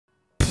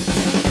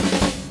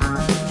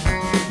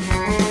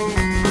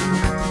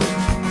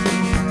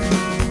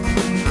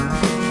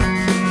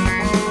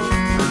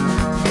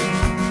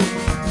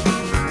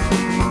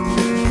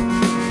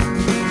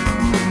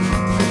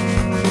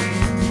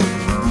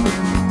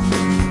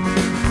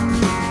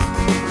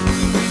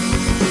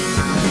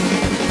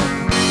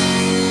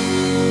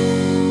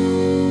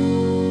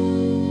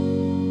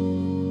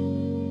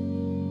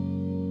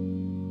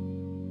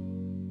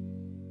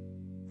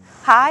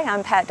Hi,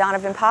 I'm Pat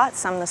Donovan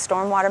Potts. I'm the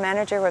Stormwater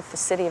Manager with the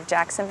City of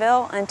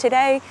Jacksonville, and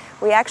today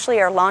we actually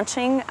are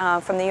launching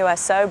from the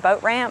USO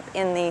boat ramp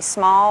in the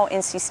small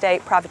NC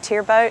State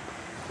privateer boat.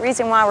 The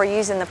reason why we're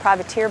using the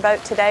privateer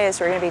boat today is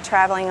we're going to be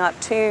traveling up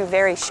two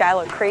very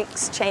shallow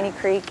creeks, Cheney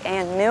Creek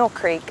and Mill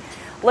Creek,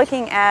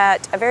 looking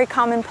at a very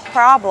common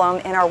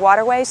problem in our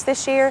waterways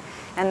this year,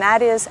 and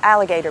that is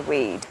alligator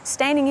weed.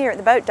 Standing here at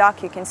the boat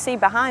dock, you can see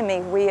behind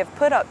me we have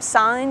put up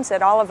signs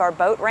at all of our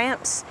boat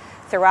ramps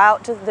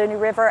throughout the New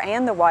River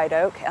and the White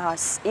Oak,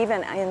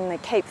 even in the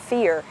Cape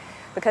Fear,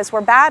 because we're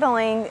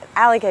battling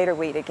alligator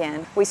weed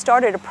again. We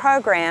started a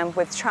program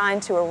with trying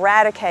to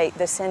eradicate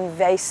this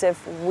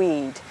invasive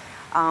weed.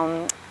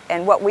 And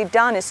what we've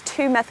done is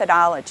two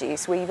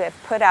methodologies. We have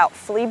put out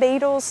flea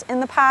beetles in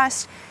the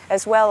past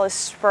as well as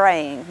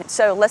spraying.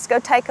 So let's go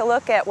take a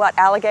look at what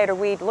alligator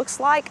weed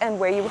looks like and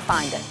where you will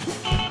find it.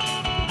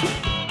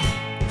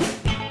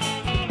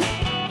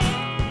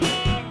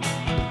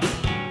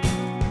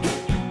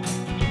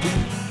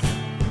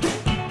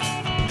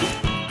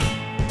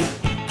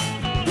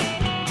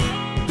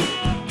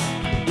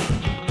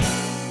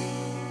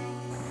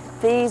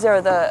 These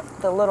are the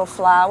little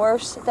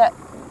flowers that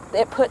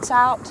it puts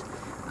out,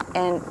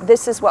 and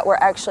this is what we're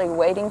actually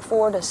waiting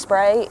for to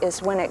spray,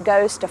 is when it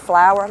goes to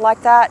flower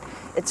like that.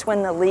 It's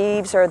when the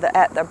leaves are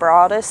at the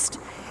broadest,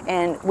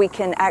 and we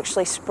can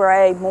actually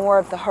spray more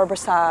of the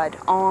herbicide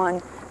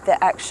on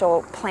the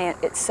actual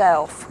plant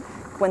itself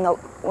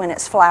when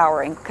it's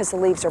flowering, because the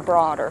leaves are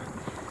broader.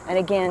 And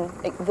again,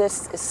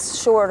 this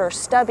is shorter,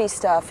 stubby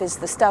stuff is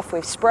the stuff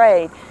we've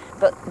sprayed,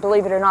 but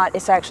believe it or not,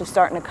 it's actually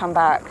starting to come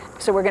back.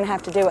 So we're going to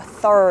have to do a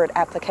third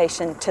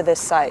application to this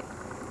site.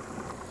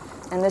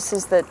 And this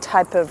is the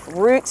type of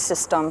root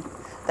system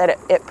that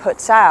it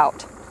puts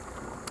out.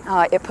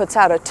 It puts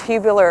out a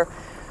tubular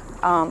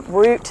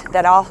root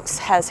that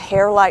also has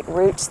hair-like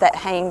roots that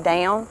hang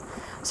down.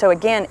 So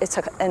again, it's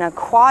an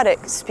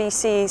aquatic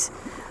species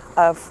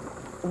of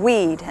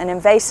weed, an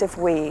invasive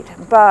weed,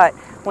 but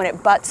when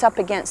it butts up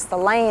against the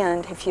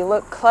land, if you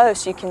look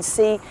close, you can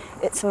see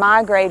it's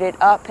migrated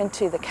up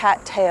into the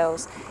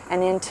cattails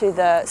and into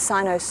the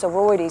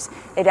sinusoides.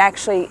 It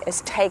actually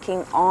is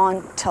taking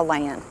on to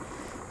land.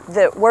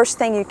 The worst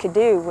thing you could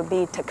do would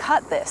be to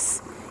cut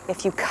this.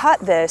 If you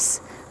cut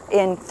this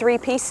in 3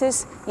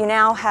 pieces, you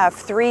now have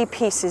 3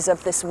 pieces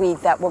of this weed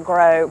that will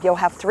grow. You'll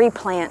have 3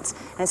 plants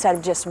instead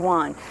of just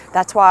 1.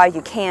 That's why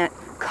you can't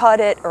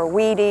cut it or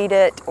weed eat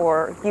it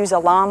or use a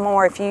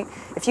lawnmower. If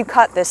you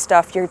cut this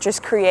stuff, you're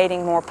just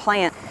creating more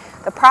plant.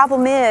 The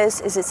problem is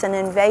it's an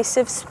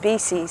invasive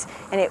species,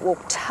 and it will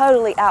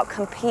totally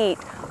outcompete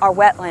our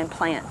wetland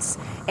plants.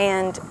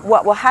 And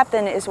what will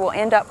happen is we'll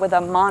end up with a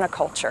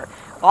monoculture.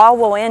 All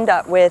we'll end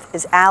up with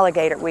is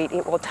alligator weed.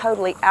 It will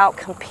totally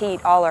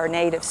outcompete all our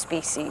native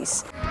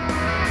species.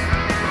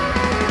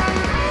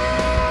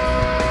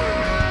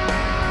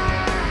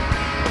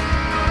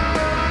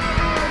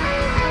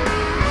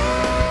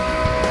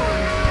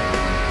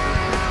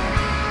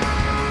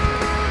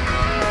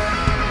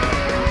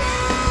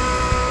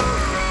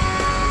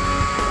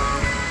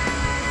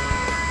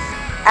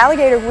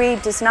 Alligator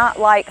weed does not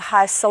like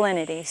high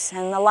salinities.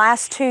 In the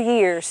last 2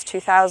 years,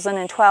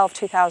 2012,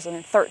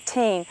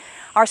 2013,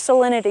 our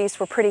salinities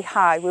were pretty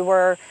high. We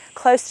were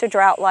close to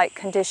drought-like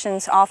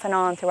conditions off and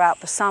on throughout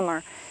the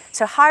summer.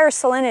 So higher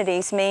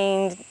salinities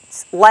means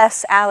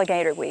less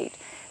alligator weed.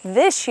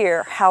 This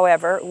year,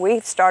 however,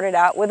 we've started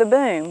out with a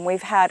boom.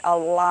 We've had a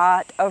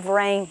lot of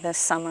rain this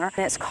summer,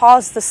 and it's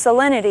caused the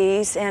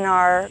salinities in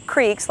our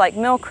creeks, like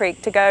Mill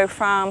Creek, to go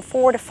from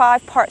 4 to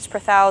 5 parts per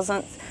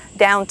thousandth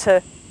down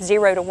to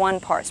 0 to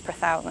 1 parts per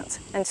thousandth.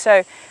 And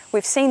so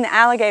we've seen the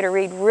alligator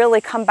weed really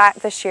come back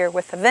this year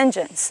with a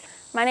vengeance.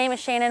 My name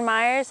is Shannon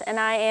Myers, and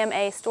I am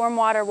a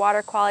stormwater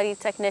water quality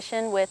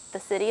technician with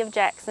the City of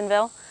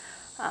Jacksonville.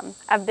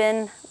 I've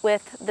been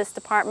with this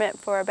department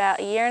for about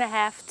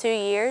 1.5 to 2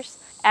 years.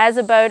 As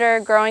a boater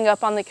growing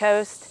up on the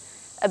coast,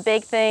 a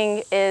big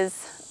thing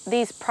is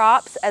these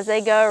props, as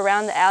they go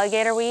around the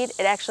alligator weed,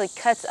 it actually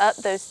cuts up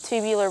those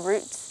tubular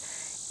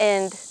roots.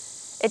 And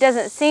it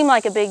doesn't seem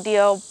like a big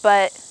deal,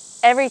 but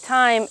every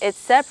time it's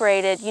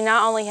separated, you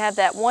not only have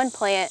that one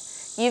plant,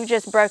 you've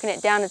just broken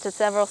it down into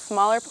several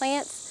smaller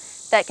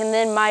plants that can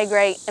then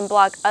migrate and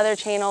block other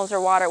channels or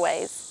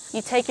waterways.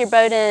 You take your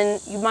boat in,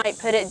 you might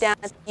put it down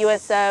at the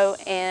USO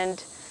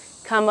and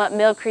come up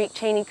Mill Creek,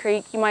 Cheney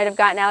Creek. You might have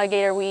gotten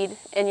alligator weed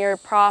in your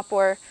prop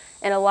or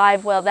in a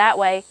live well that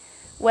way.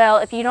 Well,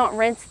 if you don't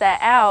rinse that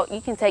out,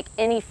 you can take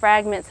any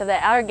fragments of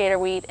that alligator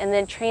weed and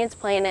then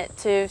transplant it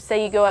to,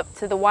 say you go up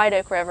to the White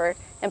Oak River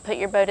and put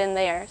your boat in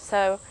there.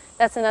 So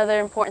that's another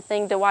important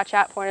thing to watch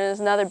out for, and it is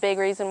another big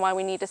reason why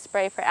we need to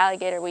spray for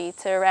alligator weed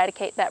to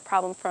eradicate that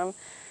problem from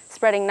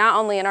spreading not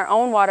only in our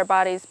own water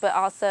bodies, but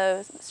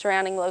also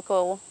surrounding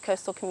local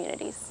coastal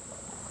communities.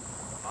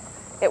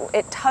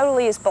 It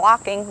totally is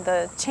blocking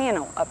the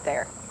channel up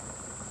there.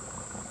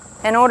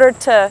 In order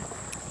to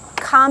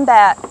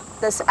combat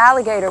this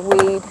alligator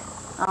weed,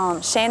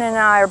 Shannon and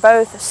I are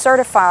both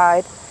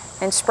certified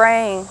in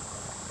spraying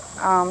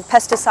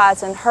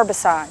pesticides and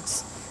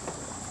herbicides.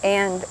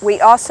 And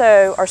we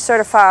also are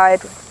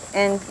certified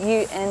in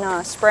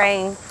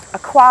spraying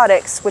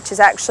aquatics, which is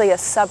actually a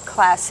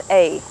subclass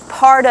A.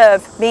 Part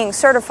of being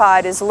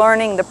certified is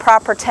learning the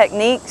proper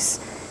techniques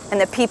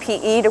and the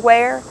PPE to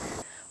wear.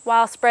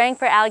 While spraying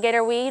for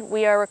alligator weed,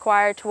 we are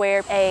required to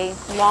wear a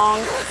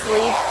long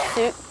sleeve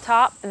suit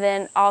top.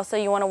 Then also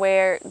you want to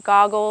wear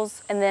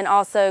goggles and then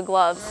also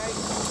gloves.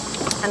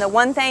 And the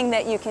one thing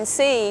that you can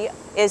see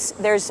is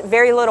there's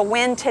very little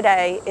wind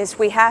today, is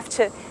we have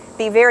to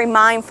be very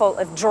mindful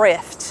of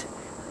drift.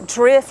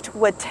 Drift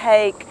would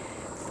take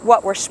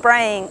what we're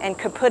spraying and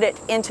could put it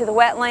into the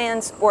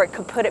wetlands, or it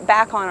could put it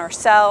back on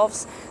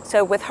ourselves.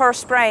 So with her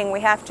spraying,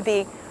 we have to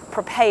be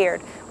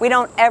prepared. We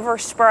don't ever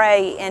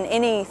spray in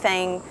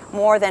anything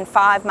more than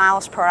 5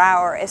 miles per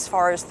hour as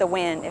far as the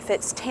wind. If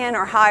it's 10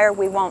 or higher,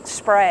 we won't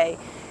spray.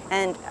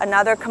 And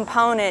another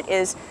component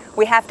is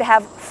we have to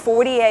have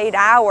 48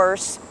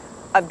 hours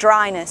of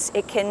dryness.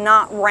 It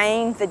cannot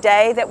rain the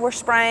day that we're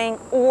spraying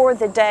or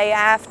the day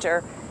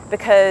after,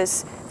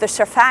 because the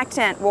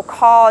surfactant will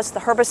cause the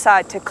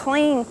herbicide to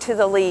cling to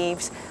the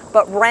leaves,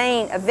 but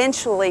rain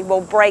eventually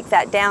will break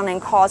that down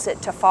and cause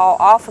it to fall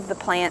off of the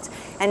plants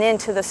and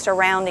into the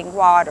surrounding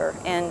water.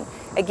 And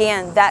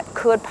again, that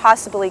could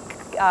possibly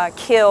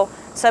kill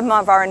some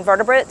of our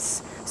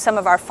invertebrates, some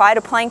of our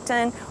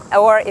phytoplankton,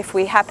 or if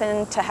we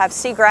happen to have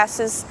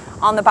seagrasses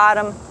on the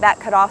bottom, that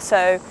could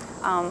also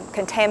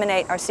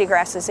contaminate our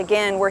seagrasses.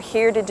 Again, we're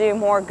here to do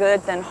more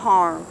good than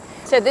harm.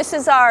 So this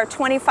is our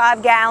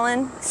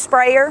 25-gallon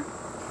sprayer,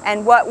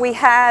 and what we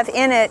have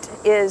in it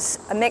is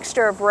a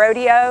mixture of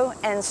rodeo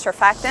and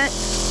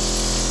surfactant.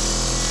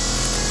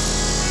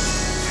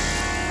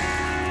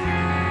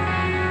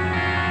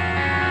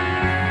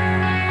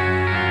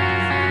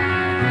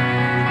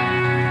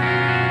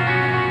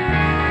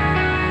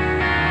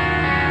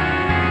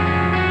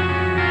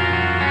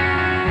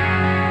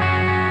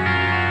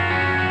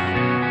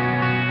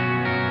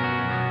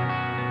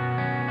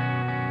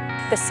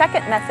 The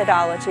second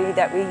methodology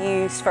that we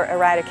use for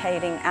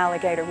eradicating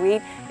alligator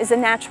weed is a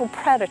natural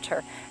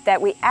predator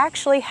that we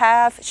actually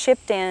have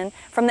shipped in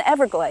from the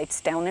Everglades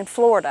down in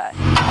Florida.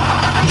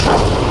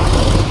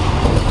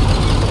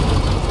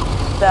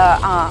 The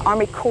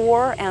Army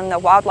Corps and the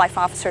wildlife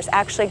officers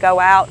actually go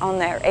out on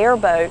their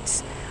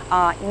airboats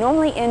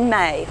normally in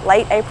May,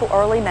 late April,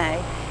 early May,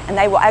 and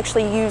they will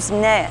actually use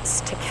nets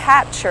to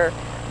capture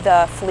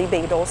the flea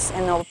beetles,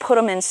 and they'll put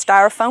them in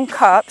styrofoam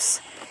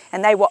cups,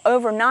 and they will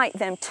overnight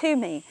them to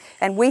me,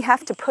 and we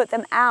have to put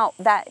them out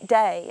that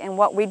day. And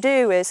what we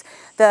do is,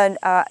 the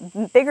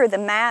bigger the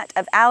mat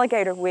of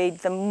alligator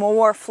weed, the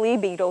more flea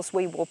beetles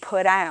we will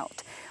put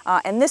out.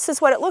 And this is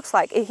what it looks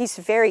like. He's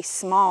very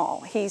small.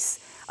 He's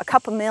a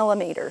couple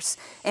millimeters,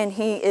 and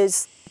he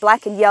is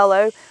black and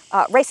yellow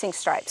racing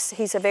stripes.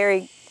 He's a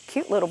very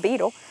cute little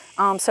beetle.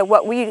 So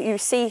what you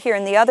see here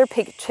in the other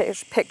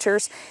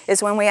pictures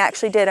is when we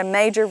actually did a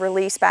major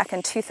release back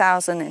in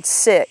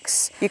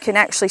 2006. You can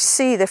actually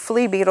see the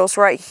flea beetles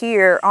right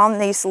here on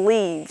these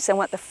leaves. And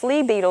what the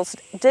flea beetles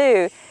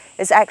do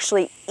is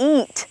actually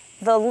eat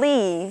the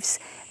leaves,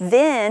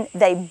 then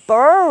they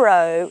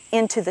burrow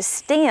into the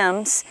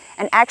stems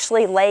and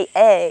actually lay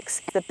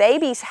eggs. The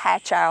babies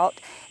hatch out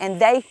and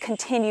they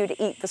continue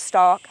to eat the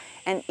stalk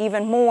and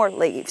even more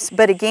leaves.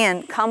 But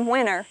again, come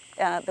winter,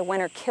 the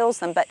winter kills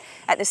them, but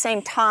at the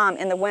same time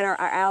in the winter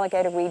our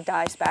alligator weed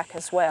dies back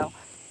as well.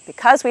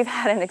 Because we've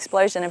had an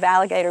explosion of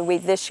alligator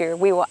weed this year,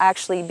 we will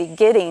actually be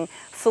getting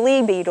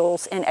flea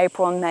beetles in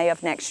April and May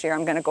of next year.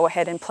 I'm going to go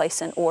ahead and place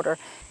an order.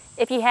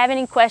 If you have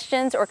any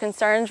questions or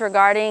concerns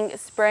regarding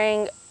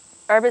spraying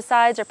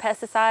herbicides or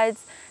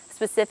pesticides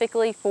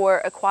specifically for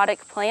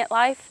aquatic plant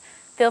life,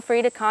 feel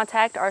free to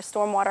contact our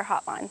stormwater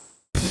hotline.